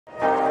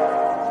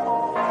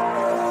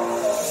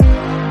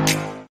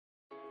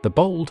The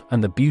bold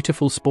and the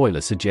beautiful spoiler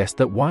suggest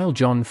that while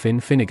John Finn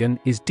Finnegan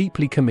is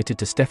deeply committed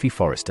to Steffy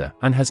Forrester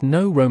and has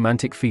no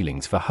romantic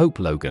feelings for Hope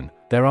Logan,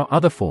 there are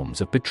other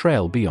forms of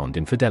betrayal beyond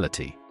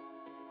infidelity.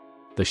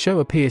 The show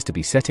appears to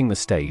be setting the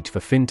stage for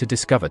Finn to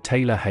discover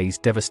Taylor Hayes'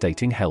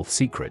 devastating health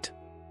secret.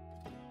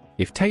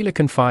 If Taylor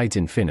confides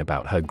in Finn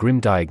about her grim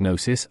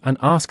diagnosis and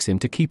asks him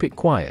to keep it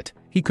quiet,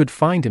 he could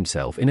find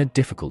himself in a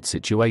difficult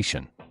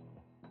situation.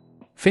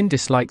 Finn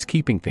dislikes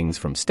keeping things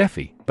from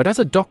Steffy, but as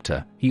a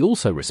doctor, he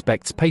also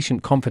respects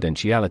patient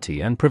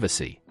confidentiality and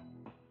privacy.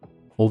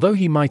 Although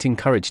he might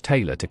encourage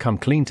Taylor to come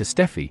clean to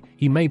Steffy,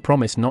 he may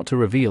promise not to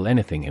reveal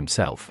anything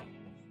himself.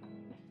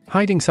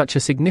 Hiding such a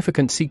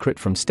significant secret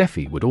from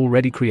Steffy would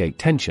already create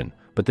tension,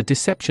 but the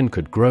deception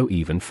could grow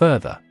even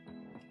further.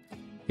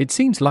 It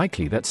seems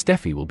likely that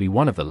Steffy will be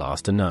one of the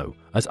last to know,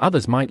 as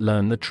others might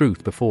learn the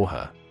truth before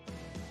her.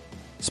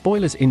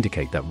 Spoilers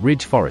indicate that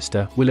Ridge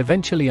Forrester will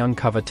eventually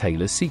uncover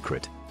Taylor's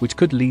secret, which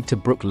could lead to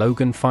Brooke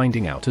Logan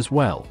finding out as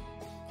well.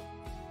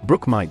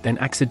 Brooke might then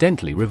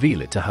accidentally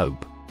reveal it to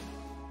Hope.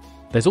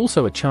 There's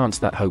also a chance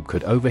that Hope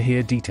could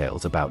overhear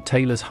details about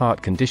Taylor's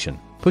heart condition,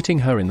 putting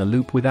her in the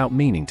loop without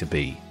meaning to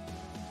be.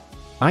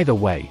 Either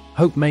way,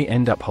 Hope may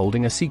end up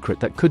holding a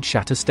secret that could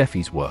shatter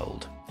Steffy's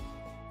world.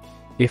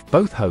 If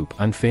both Hope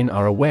and Finn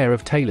are aware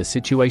of Taylor's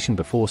situation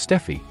before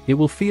Steffy, it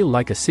will feel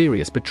like a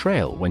serious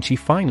betrayal when she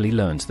finally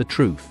learns the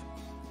truth.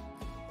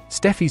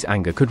 Steffy's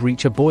anger could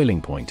reach a boiling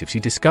point if she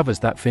discovers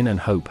that Finn and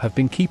Hope have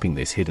been keeping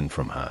this hidden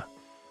from her.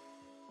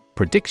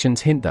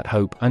 Predictions hint that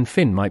Hope and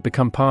Finn might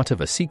become part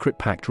of a secret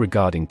pact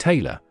regarding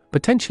Taylor,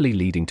 potentially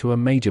leading to a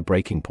major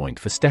breaking point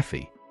for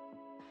Steffy.